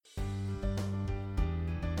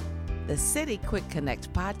The City Quick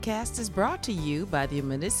Connect podcast is brought to you by the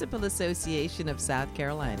Municipal Association of South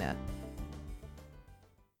Carolina.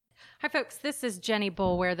 Hi, folks. This is Jenny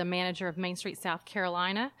Boulware, the manager of Main Street, South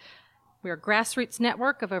Carolina. We are a grassroots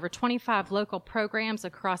network of over 25 local programs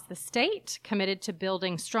across the state committed to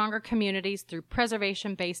building stronger communities through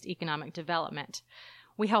preservation-based economic development.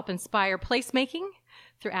 We help inspire placemaking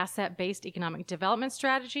through asset-based economic development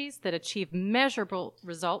strategies that achieve measurable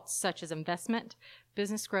results such as investment,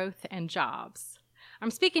 business growth, and jobs.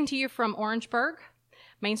 I'm speaking to you from Orangeburg.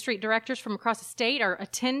 Main Street directors from across the state are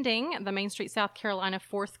attending the Main Street, South Carolina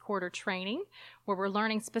fourth quarter training, where we're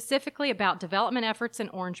learning specifically about development efforts in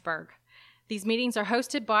Orangeburg. These meetings are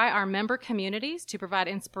hosted by our member communities to provide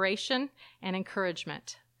inspiration and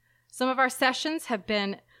encouragement. Some of our sessions have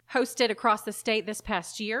been hosted across the state this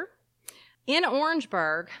past year. In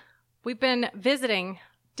Orangeburg, we've been visiting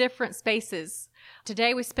different spaces.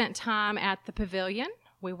 Today we spent time at the Pavilion.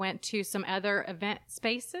 We went to some other event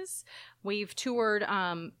spaces. We've toured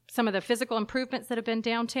some of the physical improvements that have been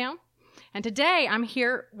downtown. And today I'm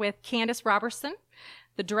here with Candace Robertson,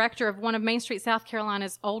 the director of one of Main Street, South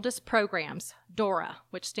Carolina's oldest programs, DORA,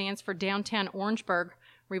 which stands for Downtown Orangeburg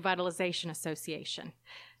Revitalization Association.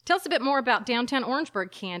 Tell us a bit more about Downtown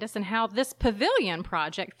Orangeburg, Candace, and how this pavilion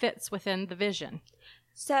project fits within the vision.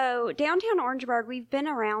 So Downtown Orangeburg, we've been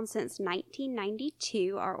around since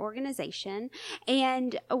 1992, our organization,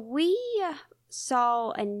 and we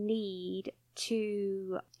saw a need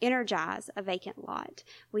to energize a vacant lot.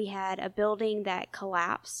 We had a building that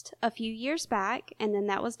collapsed a few years back, and then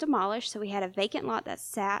that was demolished, so we had a vacant lot that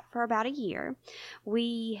sat for about a year.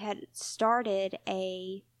 We had started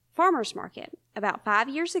a farmers market about 5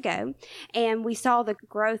 years ago, and we saw the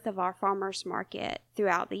growth of our farmers market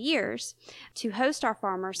throughout the years. To host our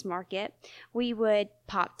farmers market, we would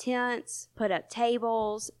pop tents, put up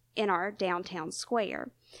tables in our downtown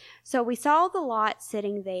square. So we saw the lot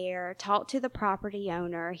sitting there, talked to the property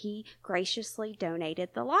owner. He graciously donated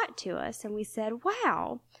the lot to us, and we said,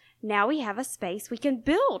 wow, now we have a space we can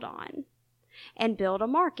build on and build a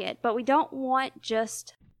market. But we don't want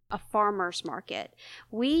just a farmer's market.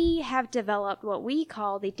 We have developed what we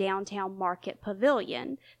call the Downtown Market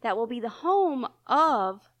Pavilion that will be the home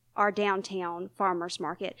of our downtown farmers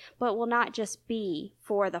market, but will not just be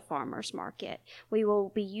for the farmers market. We will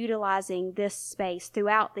be utilizing this space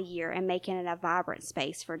throughout the year and making it a vibrant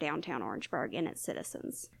space for downtown Orangeburg and its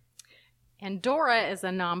citizens. And DORA is a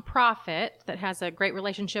nonprofit that has a great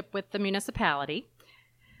relationship with the municipality.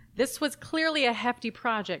 This was clearly a hefty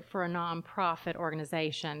project for a nonprofit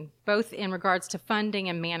organization, both in regards to funding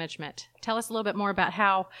and management. Tell us a little bit more about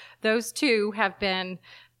how those two have been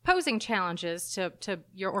posing challenges to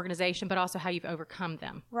your organization, but also how you've overcome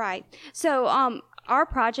them. Right. So our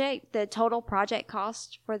project, the total project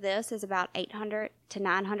cost for this is about $800,000 to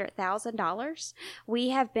 $900,000. We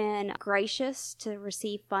have been gracious to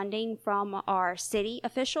receive funding from our city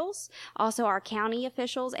officials, also our county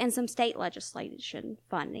officials, and some state legislation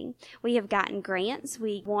funding. We have gotten grants.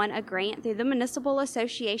 We won a grant through the Municipal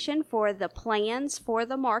Association for the plans for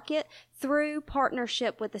the market through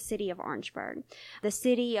partnership with the city of Orangeburg. The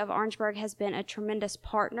city of Orangeburg has been a tremendous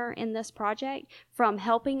partner in this project, from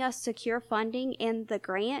helping us secure funding in the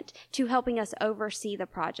grant to helping us oversee the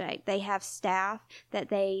project. They have staff that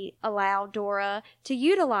they allow DORA to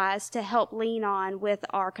utilize to help lean on with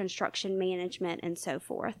our construction management and so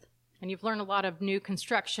forth. And you've learned a lot of new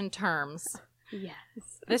construction terms. Yes.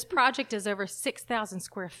 This project is over 6,000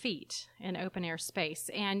 square feet in open air space,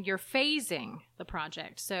 and you're phasing the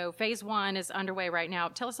project. So phase 1 is underway right now.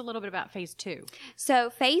 Tell us a little bit about phase 2. So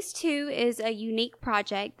phase 2 is a unique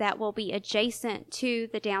project that will be adjacent to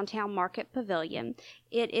the Downtown Market Pavilion.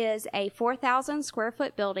 It is a 4,000 square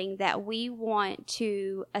foot building that we want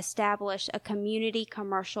to establish a community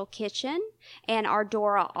commercial kitchen and our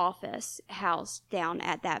DORA office housed down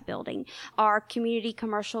at that building. Our community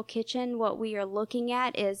commercial kitchen, what we are looking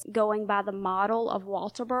at is going by the model of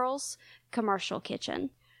Walterboro's commercial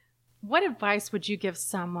kitchen. What advice would you give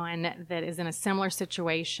someone that is in a similar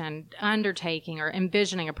situation, undertaking or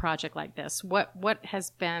envisioning a project like this? What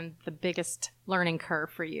has been the biggest learning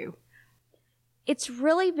curve for you? It's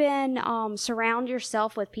really been surround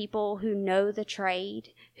yourself with people who know the trade,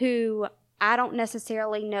 who I don't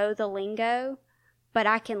necessarily know the lingo, but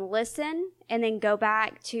I can listen and then go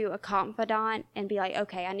back to a confidant and be like,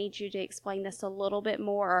 okay, I need you to explain this a little bit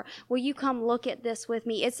more. Or, will you come look at this with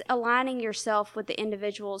me? It's aligning yourself with the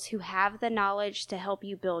individuals who have the knowledge to help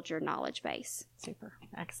you build your knowledge base. Super.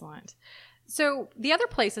 Excellent. So the other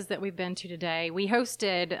places that we've been to today, we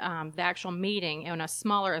hosted the actual meeting in a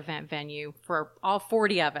smaller event venue for all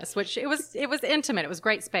 40 of us, which it was intimate. It was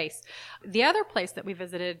great space. The other place that we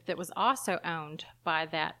visited that was also owned by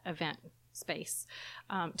that event space.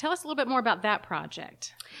 Tell us a little bit more about that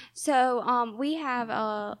project. So we have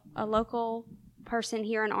a local person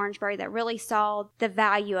here in Orangeburg that really saw the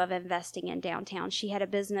value of investing in downtown. She had a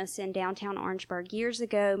business in downtown Orangeburg years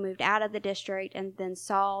ago, moved out of the district, and then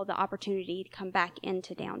saw the opportunity to come back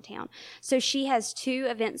into downtown. So she has 2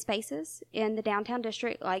 event spaces in the downtown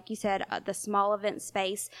district, like you said, the small event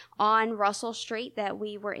space on Russell Street that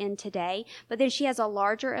we were in today. But then she has a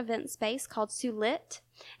larger event space called Sulit,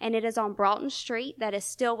 and it is on Broughton Street that is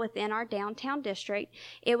still within our downtown district.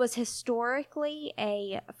 It was historically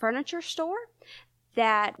a furniture store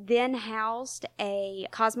that then housed a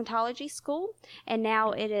cosmetology school, and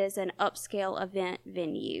now it is an upscale event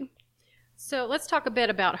venue. So let's talk a bit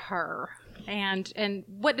about her and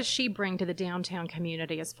what does she bring to the downtown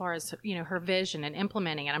community as far as, her vision and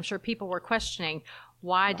implementing it. I'm sure people were questioning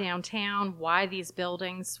why downtown, why these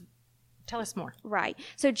buildings. Tell us more. Right.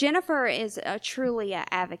 So Jennifer is truly an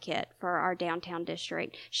advocate for our downtown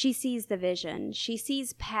district. She sees the vision. She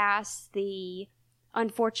sees past the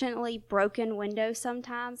unfortunately broken window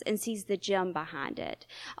sometimes and sees the gem behind it.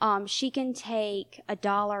 She can take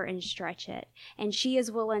 $1 and stretch it, and she is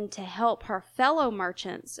willing to help her fellow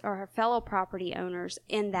merchants or her fellow property owners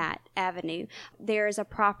in that avenue. There is a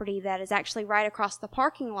property that is actually right across the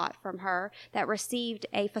parking lot from her that received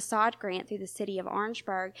a facade grant through the city of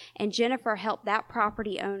Orangeburg, and Jennifer helped that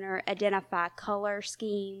property owner identify color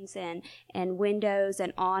schemes and windows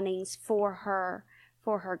and awnings for her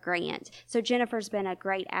grant. So Jennifer's been a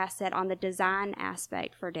great asset on the design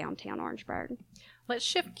aspect for downtown Orangeburg. Let's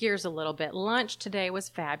shift gears a little bit. Lunch today was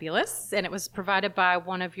fabulous, and it was provided by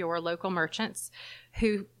one of your local merchants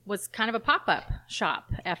who was kind of a pop-up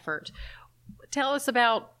shop effort. Tell us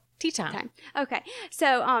about Tea Time. Okay.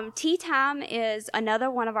 So Tea Time is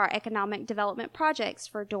another one of our economic development projects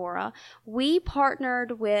for Dora. We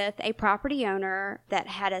partnered with a property owner that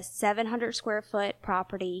had a 700 square foot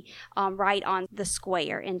property right on the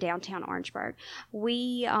square in downtown Orangeburg.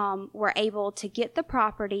 We were able to get the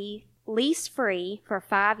property lease free for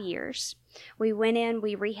 5 years. We went in,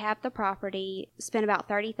 we rehabbed the property, spent about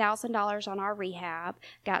 $30,000 on our rehab,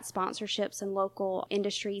 got sponsorships and local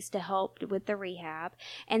industries to help with the rehab,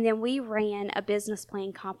 and then we ran a business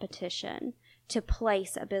plan competition to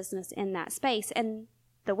place a business in that space, and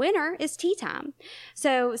the winner is Tea Time.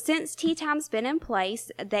 So since Tea Time's been in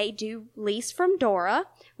place, they do lease from Dora.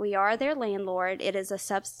 We are their landlord. It is a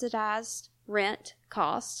subsidized rent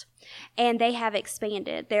cost, and they have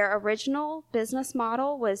expanded. Their original business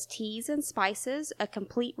model was Teas and Spices, a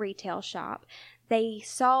complete retail shop. They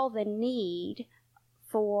saw the need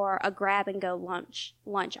for a grab-and-go lunch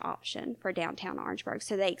option for downtown Orangeburg.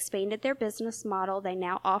 So they expanded their business model. They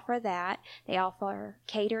now offer that. They offer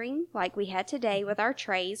catering like we had today with our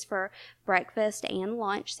trays for breakfast and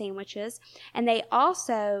lunch sandwiches. And they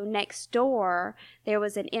also, next door, there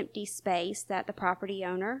was an empty space that the property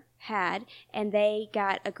owner had, and they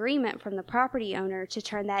got agreement from the property owner to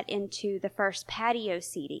turn that into the first patio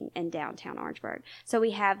seating in downtown Orangeburg. So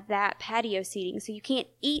we have that patio seating. So you can't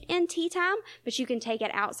eat in Tea Time, but you can take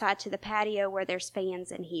it outside to the patio where there's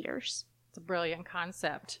fans and heaters. It's a brilliant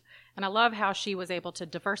concept. And I love how she was able to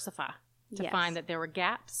diversify to Yes. find that there were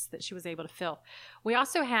gaps that she was able to fill. We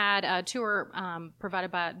also had a tour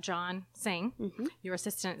provided by John Singh, your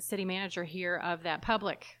assistant city manager here of that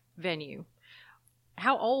public venue.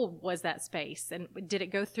 How old was that space, and did it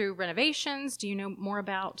go through renovations? Do you know more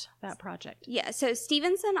about that project? Yeah, so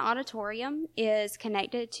Stevenson Auditorium is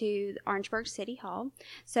connected to Orangeburg City Hall.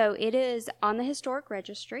 So it is on the historic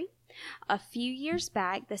registry. A few years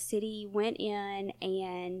back, the city went in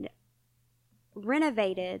and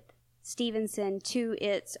renovated Stevenson to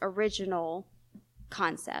its original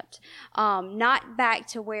concept, not back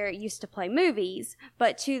to where it used to play movies,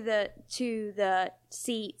 but to the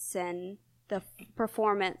seats and the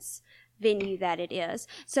performance venue that it is.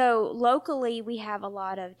 So locally, we have a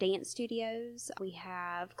lot of dance studios. We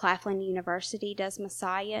have Claflin University does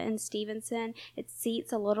Messiah in Stevenson. It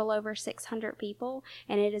seats a little over 600 people,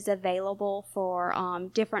 and it is available for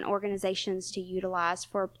different organizations to utilize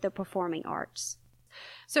for the performing arts.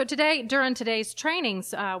 So today, during today's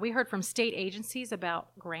trainings, we heard from state agencies about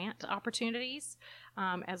grant opportunities,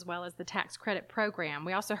 as well as the tax credit program.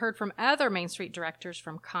 We also heard from other Main Street directors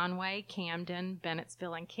from Conway, Camden,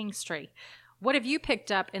 Bennettsville, and Kingstree. What have you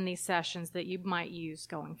picked up in these sessions that you might use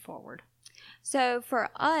going forward? So for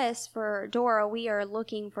us, for Dora, we are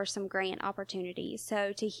looking for some grant opportunities.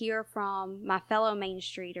 So to hear from my fellow Main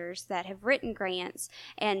Streeters that have written grants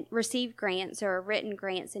and received grants or written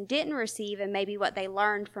grants and didn't receive, and maybe what they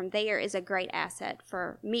learned from there is a great asset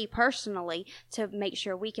for me personally to make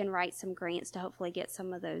sure we can write some grants to hopefully get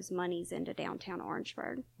some of those monies into downtown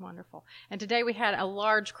Orangeburg. Wonderful. And today we had a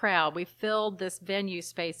large crowd. We filled this venue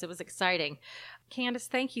space. It was exciting. Candace,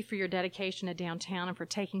 thank you for your dedication to downtown and for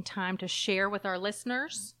taking time to share with our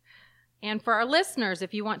listeners. And for our listeners,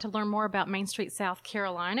 if you want to learn more about Main Street South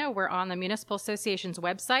Carolina, we're on the Municipal Association's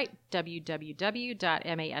website, www.masc.sc.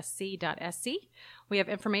 We have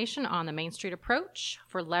information on the Main Street approach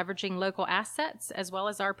for leveraging local assets, as well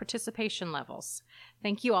as our participation levels.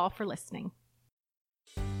 Thank you all for listening.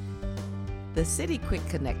 The City Quick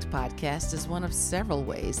Connect podcast is one of several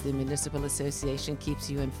ways the Municipal Association keeps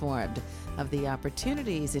you informed of the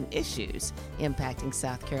opportunities and issues impacting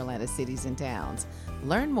South Carolina cities and towns.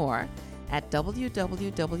 Learn more at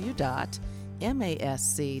www.masc.sc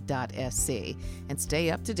and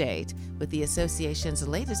stay up to date with the association's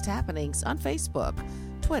latest happenings on Facebook,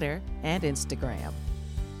 Twitter, and Instagram.